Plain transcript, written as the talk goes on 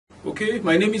Okay,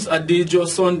 my name is Adejo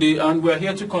Sunday, and we're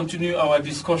here to continue our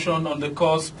discussion on the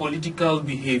course Political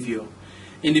Behavior.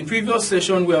 In the previous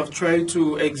session, we have tried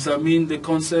to examine the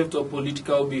concept of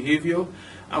political behavior,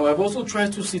 and we have also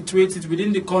tried to situate it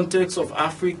within the context of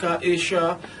Africa,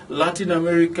 Asia, Latin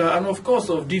America, and of course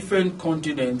of different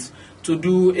continents to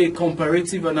do a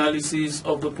comparative analysis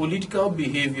of the political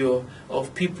behavior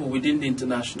of people within the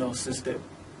international system.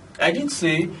 I did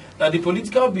say that the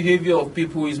political behavior of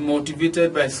people is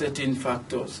motivated by certain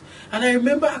factors. And I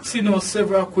remember asking us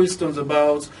several questions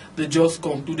about the just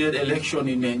concluded election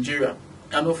in Nigeria.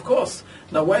 And of course,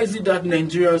 now why is it that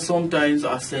Nigerians sometimes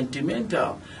are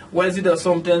sentimental? Why is it that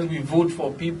sometimes we vote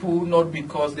for people not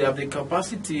because they have the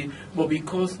capacity, but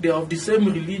because they are of the same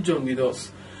religion with us?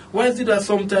 Why is it that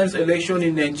sometimes election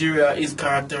in Nigeria is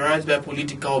characterized by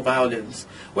political violence?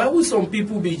 Why would some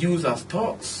people be used as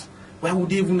thugs? Why would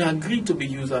they even agree to be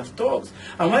used as thugs?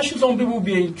 And why should some people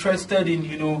be interested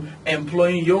in,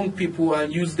 employing young people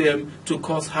and use them to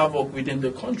cause havoc within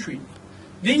the country?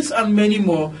 These and many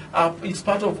more is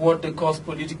part of what the course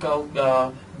political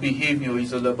behavior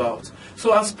is all about.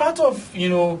 So as part of,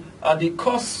 the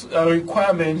course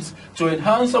requirements to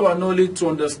enhance our knowledge to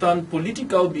understand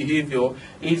political behavior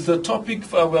is the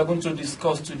topic we are going to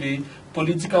discuss today,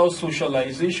 political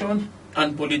socialization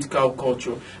and political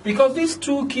culture. Because these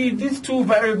two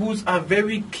variables are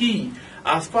very key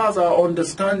as far as our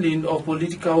understanding of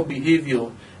political behavior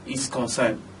is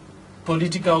concerned.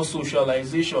 Political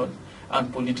socialization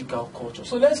and political culture.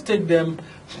 So let's take them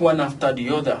one after the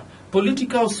other.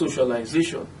 Political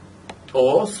socialization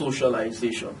or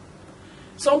socialization.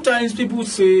 Sometimes people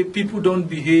say people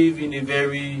behave in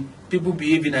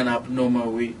an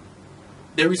abnormal way.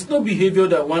 There is no behavior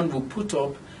that one will put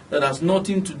up that has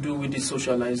nothing to do with the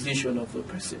socialization of the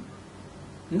person.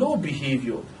 No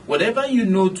behavior. Whatever you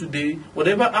know today,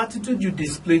 whatever attitude you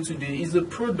display today is a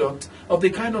product of the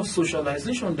kind of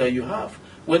socialization that you have.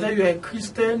 Whether you're a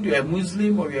Christian, you're a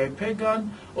Muslim, or you're a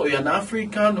pagan, or you're an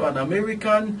African or an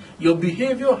American, your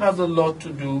behavior has a lot to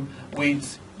do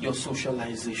with your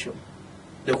socialization.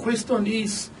 The question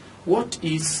is, what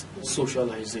is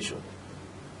socialization?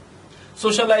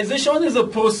 Socialization is a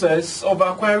process of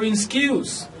acquiring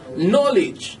skills,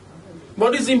 knowledge.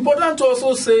 But it's important to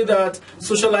also say that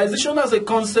socialization as a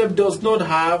concept does not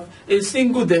have a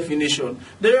single definition.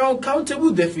 There are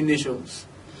uncountable definitions.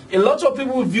 A lot of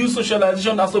people view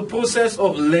socialization as a process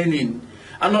of learning.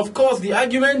 And of course, the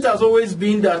argument has always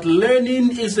been that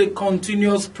learning is a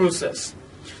continuous process.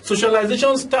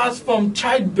 Socialization starts from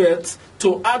childbirth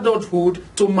to adulthood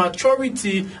to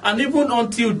maturity, and even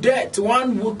until death,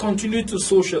 one will continue to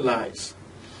socialize.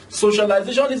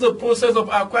 Socialization is a process of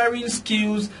acquiring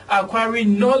skills,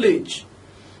 acquiring knowledge.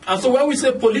 And so when we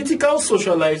say political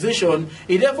socialization,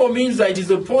 it therefore means that it is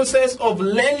a process of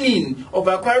learning, of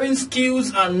acquiring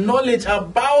skills and knowledge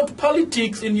about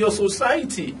politics in your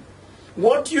society.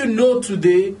 What you know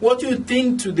today, what you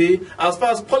think today, as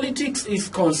far as politics is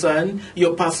concerned,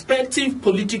 your perspective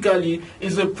politically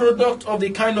is a product of the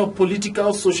kind of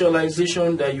political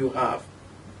socialization that you have.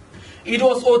 It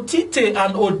was Otite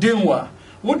and Odenwa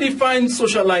who defines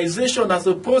socialization as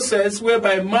a process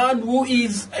whereby man who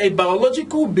is a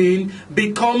biological being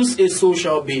becomes a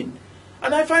social being.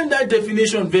 And I find that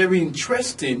definition very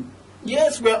interesting.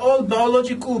 Yes, we're all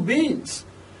biological beings.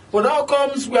 But how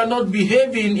comes we are not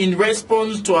behaving in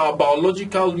response to our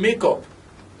biological makeup?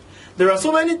 There are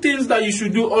so many things that you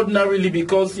should do ordinarily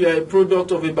because you are a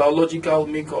product of a biological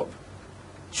makeup.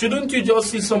 Shouldn't you just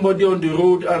see somebody on the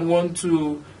road and want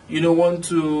to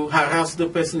harass the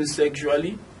person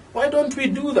sexually? Why don't we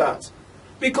do that?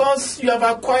 Because you have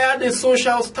acquired a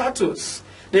social status.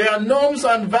 There are norms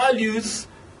and values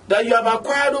that you have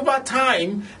acquired over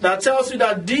time that tells you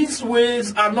that these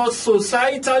ways are not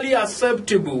societally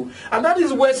acceptable. And that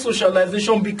is where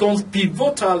socialization becomes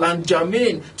pivotal and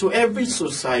germane to every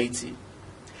society.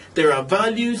 There are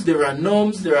values, there are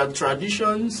norms, there are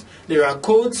traditions, there are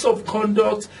codes of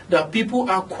conduct that people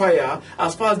acquire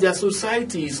as far as their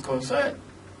society is concerned.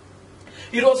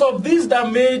 It was of this that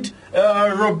made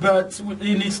Robert,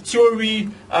 in his theory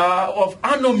of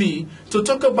anomie, to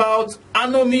talk about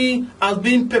anomie as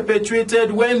being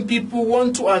perpetuated when people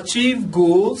want to achieve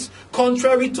goals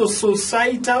contrary to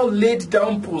societal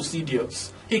laid-down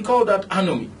procedures. He called that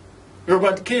anomie.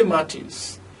 Robert K.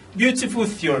 Martins. Beautiful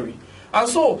theory. And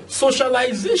so,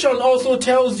 socialization also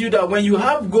tells you that when you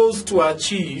have goals to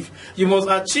achieve, you must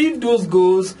achieve those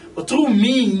goals through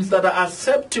means that are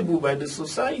acceptable by the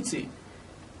society.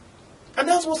 And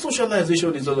that's what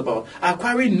socialization is all about.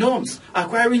 Acquiring norms,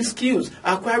 acquiring skills,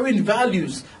 acquiring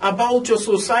values about your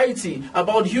society,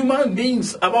 about human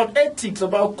beings, about ethics,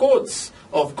 about codes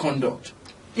of conduct.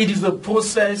 It is a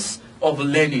process of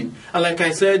learning. And like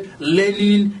I said,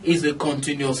 learning is a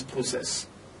continuous process.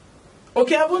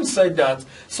 Okay, having said that,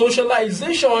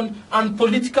 socialization and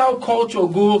political culture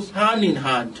goes hand in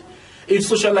hand. If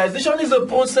socialization is a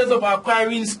process of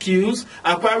acquiring skills,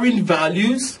 acquiring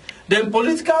values, then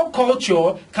political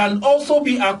culture can also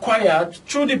be acquired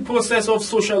through the process of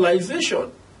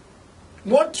socialization.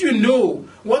 What you know,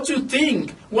 what you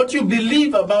think, what you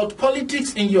believe about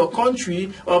politics in your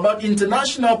country or about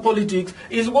international politics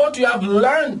is what you have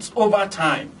learned over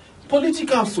time.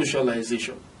 Political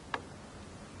socialization.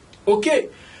 Okay,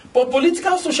 but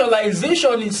political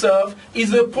socialization itself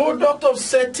is a product of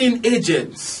certain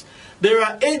agents. There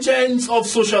are agents of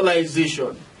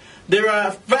socialization. There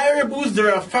are variables,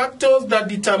 there are factors that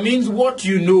determine what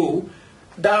you know.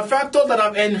 There are factors that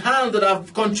have enhanced, that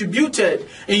have contributed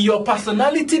in your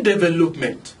personality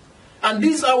development. And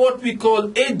these are what we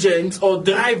call agents or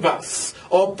drivers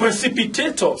or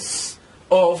precipitators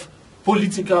of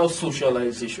political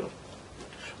socialization.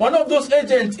 One of those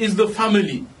agents is the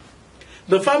family.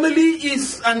 The family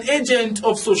is an agent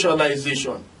of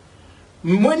socialization.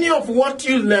 Many of what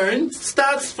you learn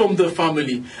starts from the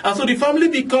family. And so the family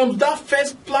becomes that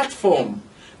first platform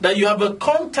that you have a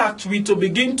contact with to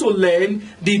begin to learn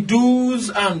the do's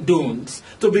and don'ts,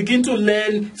 to begin to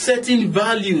learn certain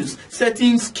values,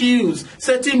 certain skills,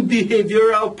 certain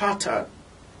behavioral patterns.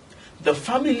 The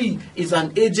family is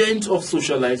an agent of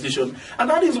socialization. And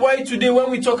that is why today when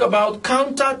we talk about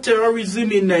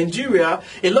counter-terrorism in Nigeria,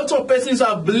 a lot of persons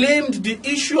have blamed the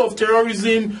issue of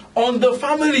terrorism on the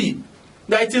family.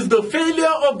 That it is the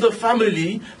failure of the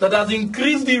family that has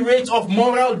increased the rate of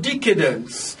moral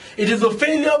decadence. It is the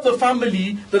failure of the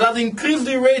family that has increased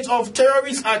the rate of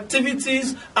terrorist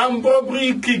activities, armed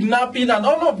robbery, kidnapping, and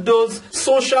all of those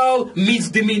social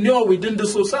misdemeanor within the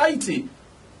society.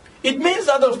 It means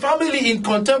that the family in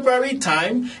contemporary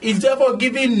time is therefore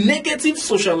giving negative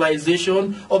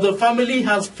socialization, or the family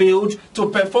has failed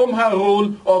to perform her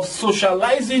role of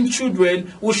socializing children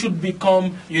who should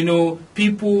become,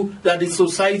 people that the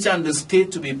society and the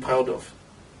state to be proud of.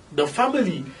 The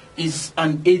family is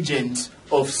an agent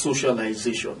of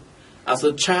socialization. As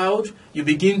a child, you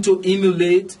begin to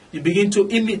emulate, you begin to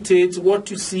imitate what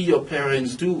you see your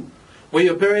parents do. Where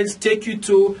your parents take you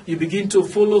to, you begin to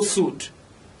follow suit.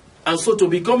 And so to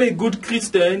become a good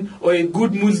Christian or a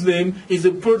good Muslim is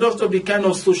a product of the kind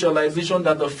of socialization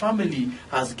that the family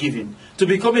has given. To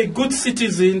become a good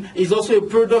citizen is also a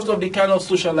product of the kind of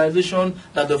socialization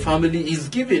that the family is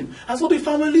given. And so the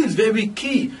family is very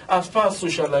key as far as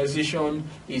socialization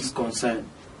is concerned.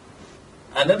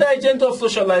 Another agent of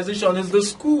socialization is the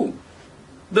school.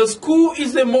 The school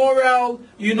is a moral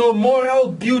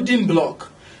building block.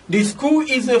 The school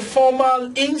is a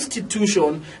formal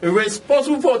institution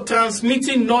responsible for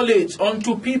transmitting knowledge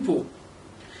onto people.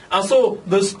 And so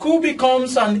the school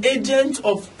becomes an agent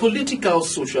of political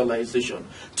socialization.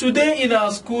 Today in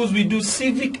our schools we do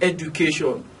civic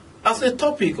education as a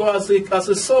topic or as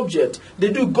a subject.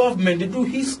 They do government, they do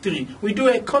history, we do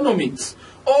economics.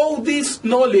 All this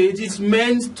knowledge is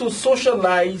meant to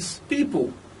socialize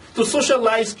people, to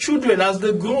socialize children as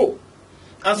they grow.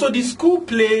 And so the school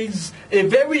plays a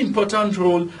very important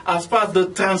role as far as the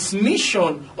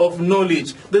transmission of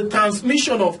knowledge, the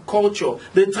transmission of culture,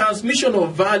 the transmission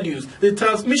of values, the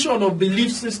transmission of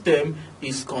belief system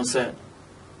is concerned.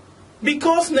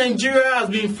 Because Nigeria has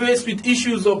been faced with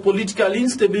issues of political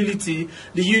instability,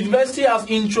 the university has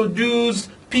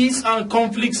introduced peace and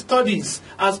conflict studies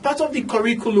as part of the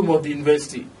curriculum of the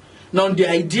university. Now, the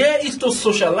idea is to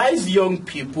socialize young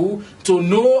people to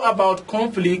know about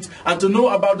conflict and to know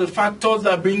about the factors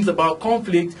that brings about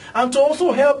conflict, and to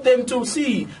also help them to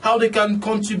see how they can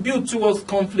contribute towards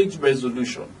conflict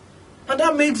resolution. And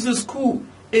that makes the school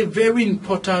a very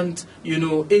important,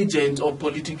 agent of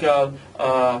political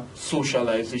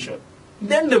socialization.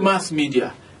 Then the mass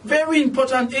media, very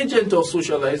important agent of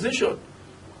socialization.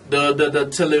 The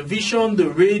television, the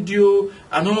radio,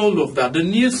 and all of that, the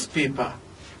newspaper.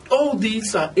 All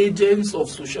these are agents of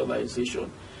socialization.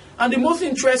 And the most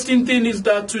interesting thing is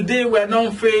that today we are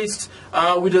now faced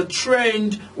with a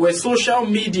trend where social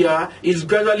media is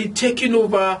gradually taking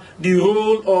over the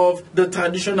role of the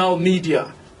traditional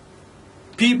media.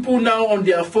 People now on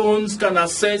their phones can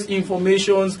access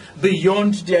information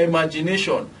beyond their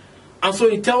imagination. And so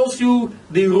it tells you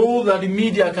the role that the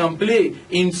media can play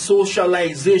in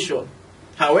socialization.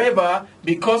 However,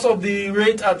 because of the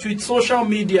rate at which social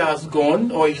media has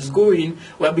gone or is going,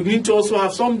 we are beginning to also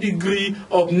have some degree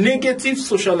of negative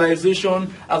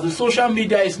socialization, as the social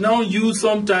media is now used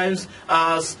sometimes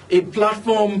as a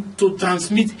platform to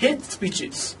transmit hate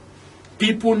speeches.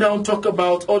 People now talk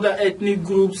about other ethnic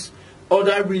groups,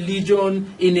 other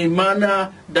religion in a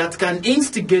manner that can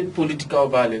instigate political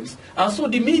violence. And so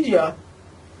the media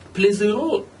plays a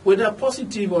role, whether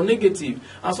positive or negative.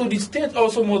 And so the state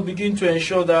also must begin to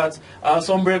ensure that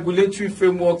some regulatory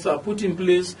frameworks are put in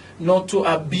place not to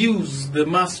abuse the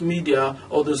mass media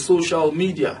or the social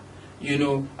media,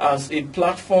 as a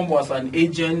platform, as an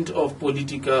agent of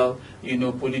political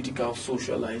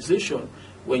socialization.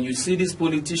 When you see these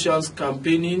politicians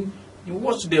campaigning, you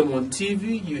watch them on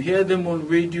TV, you hear them on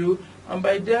radio, and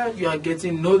by that you are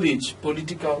getting knowledge,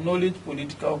 political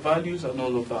values, and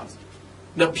all of that.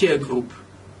 The peer group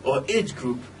or age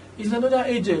group is another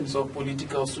agent of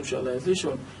political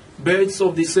socialization. Birds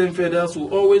of the same feathers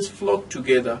will always flock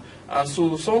together, and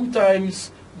so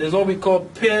sometimes there's what we call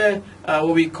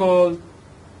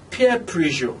peer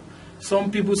pressure.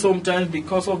 Some people sometimes,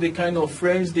 because of the kind of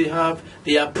friends they have,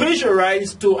 they are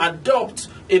pressurized to adopt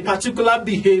a particular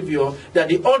behavior that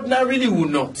they ordinarily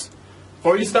would not.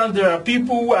 For instance, there are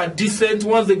people who are decent.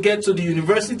 Once they get to the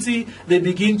university, they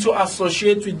begin to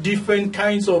associate with different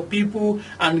kinds of people,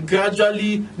 and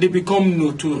gradually they become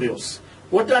notorious.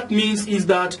 What that means is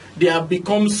that they have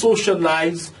become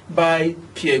socialized by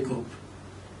peer group.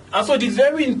 And so it is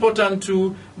very important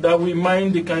too that we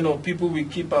mind the kind of people we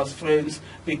keep as friends,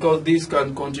 because this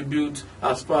can contribute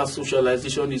as far as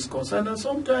socialization is concerned, and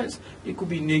sometimes it could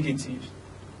be negative.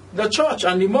 The church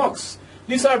and the mosques,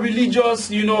 these are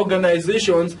religious,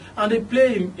 organizations, and they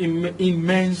play an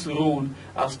immense role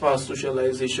as far as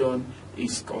socialization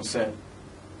is concerned.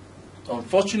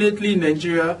 Unfortunately, in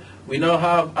Nigeria, we now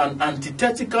have an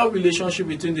antithetical relationship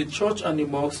between the church and the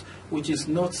mosque, which is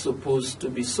not supposed to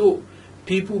be so.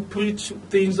 People preach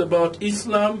things about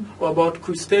Islam or about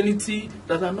Christianity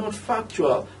that are not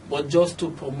factual, but just to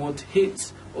promote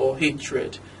hate or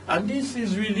hatred. And this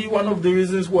is really one of the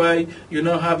reasons why you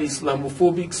now have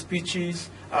Islamophobic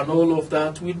speeches and all of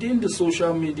that within the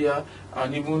social media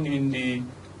and even in the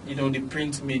the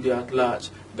print media at large.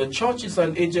 The church is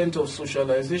an agent of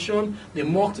socialization, the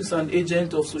mosque is an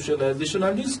agent of socialization,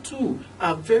 and these two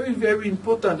are very, very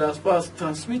important as far as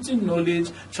transmitting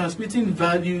knowledge, transmitting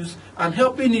values, and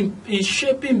helping in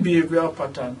shaping behavioral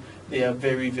patterns. They are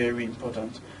very, very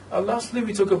important. And lastly,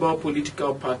 we talk about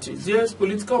political parties. Yes,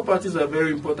 political parties are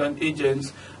very important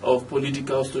agents of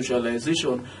political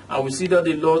socialization. And we see that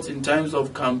a lot in times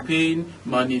of campaign,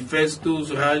 manifestos,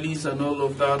 rallies, and all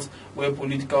of that, where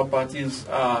political parties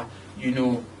are,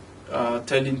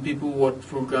 telling people what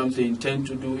programs they intend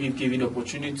to do if given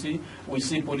opportunity. We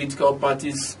see political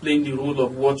parties playing the role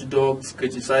of watchdogs,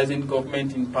 criticizing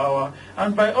government in power.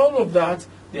 And by all of that,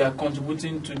 they are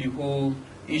contributing to the whole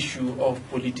issue of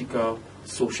political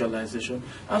socialization.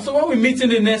 And so when we meet in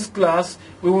the next class,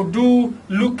 we will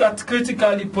look at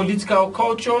critically political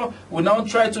culture. We'll now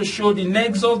try to show the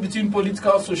nexus between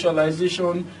political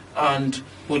socialization and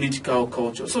political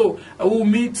culture. So I will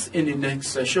meet in the next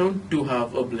session. Do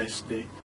have a blessed day.